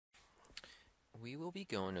We will be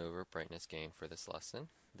going over brightness gain for this lesson.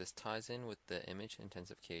 This ties in with the image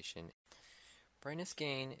intensification. Brightness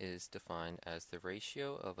gain is defined as the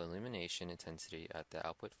ratio of illumination intensity at the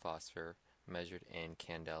output phosphor measured in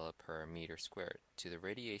candela per meter squared to the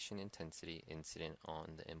radiation intensity incident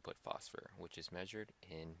on the input phosphor, which is measured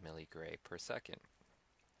in milligray per second.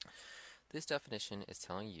 This definition is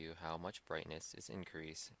telling you how much brightness is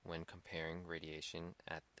increased when comparing radiation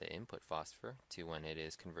at the input phosphor to when it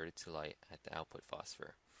is converted to light at the output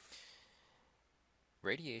phosphor.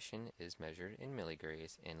 Radiation is measured in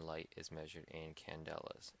milligrays and light is measured in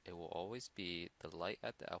candelas. It will always be the light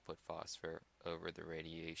at the output phosphor over the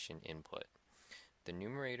radiation input. The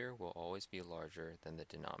numerator will always be larger than the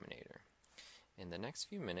denominator. In the next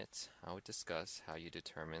few minutes, I will discuss how you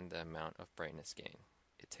determine the amount of brightness gain.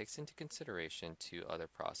 It takes into consideration two other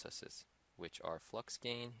processes, which are flux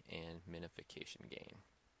gain and minification gain.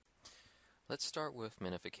 Let's start with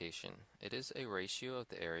minification. It is a ratio of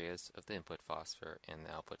the areas of the input phosphor and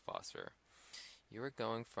the output phosphor. You are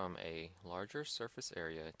going from a larger surface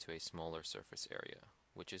area to a smaller surface area,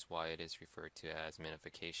 which is why it is referred to as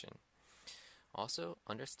minification. Also,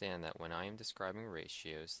 understand that when I am describing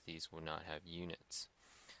ratios, these will not have units.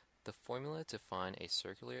 The formula to find a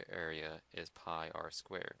circular area is pi r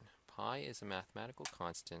squared. Pi is a mathematical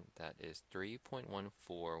constant that is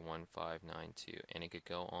 3.141592, and it could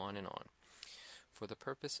go on and on. For the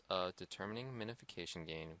purpose of determining minification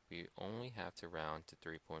gain, we only have to round to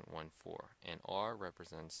 3.14, and r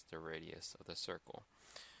represents the radius of the circle.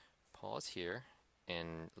 Pause here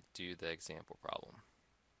and do the example problem.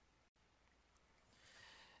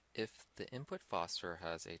 If the input phosphor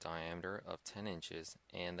has a diameter of 10 inches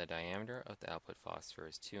and the diameter of the output phosphor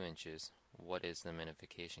is 2 inches, what is the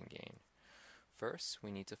minification gain? First,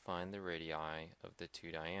 we need to find the radii of the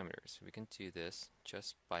two diameters. We can do this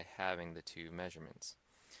just by having the two measurements.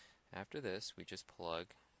 After this, we just plug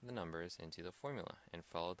the numbers into the formula and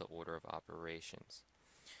follow the order of operations.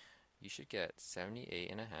 You should get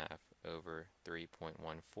 78.5 over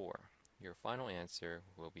 3.14. Your final answer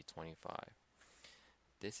will be 25.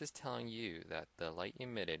 This is telling you that the light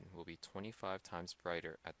emitted will be 25 times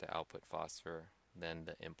brighter at the output phosphor than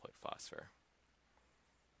the input phosphor.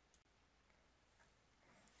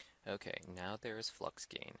 Okay, now there is flux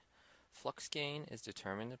gain. Flux gain is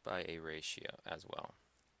determined by a ratio as well.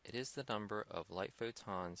 It is the number of light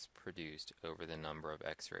photons produced over the number of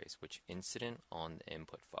X-rays which incident on the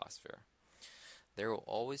input phosphor. There will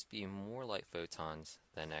always be more light photons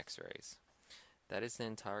than X-rays. That is the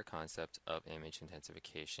entire concept of image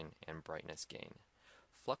intensification and brightness gain.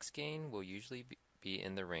 Flux gain will usually be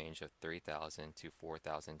in the range of 3,000 to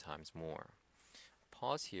 4,000 times more.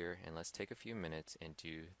 Pause here and let's take a few minutes and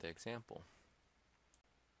do the example.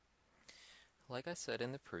 Like I said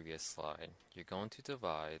in the previous slide, you're going to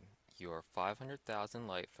divide your 500,000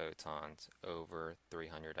 light photons over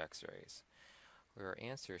 300 X-rays. Your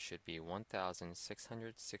answer should be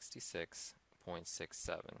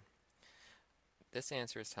 1,666.67. This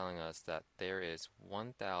answer is telling us that there is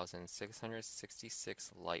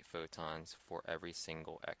 1,666 light photons for every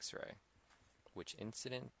single X-ray, which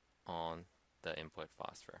incident on the input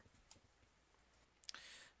phosphor.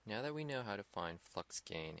 Now that we know how to find flux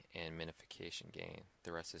gain and minification gain,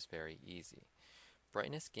 the rest is very easy.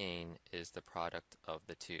 Brightness gain is the product of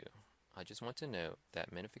the two. I just want to note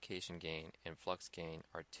that minification gain and flux gain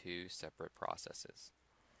are two separate processes.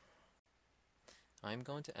 I'm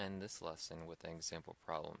going to end this lesson with an example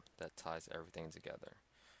problem that ties everything together.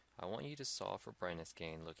 I want you to solve for brightness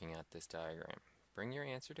gain looking at this diagram. Bring your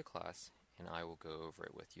answer to class and I will go over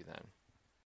it with you then.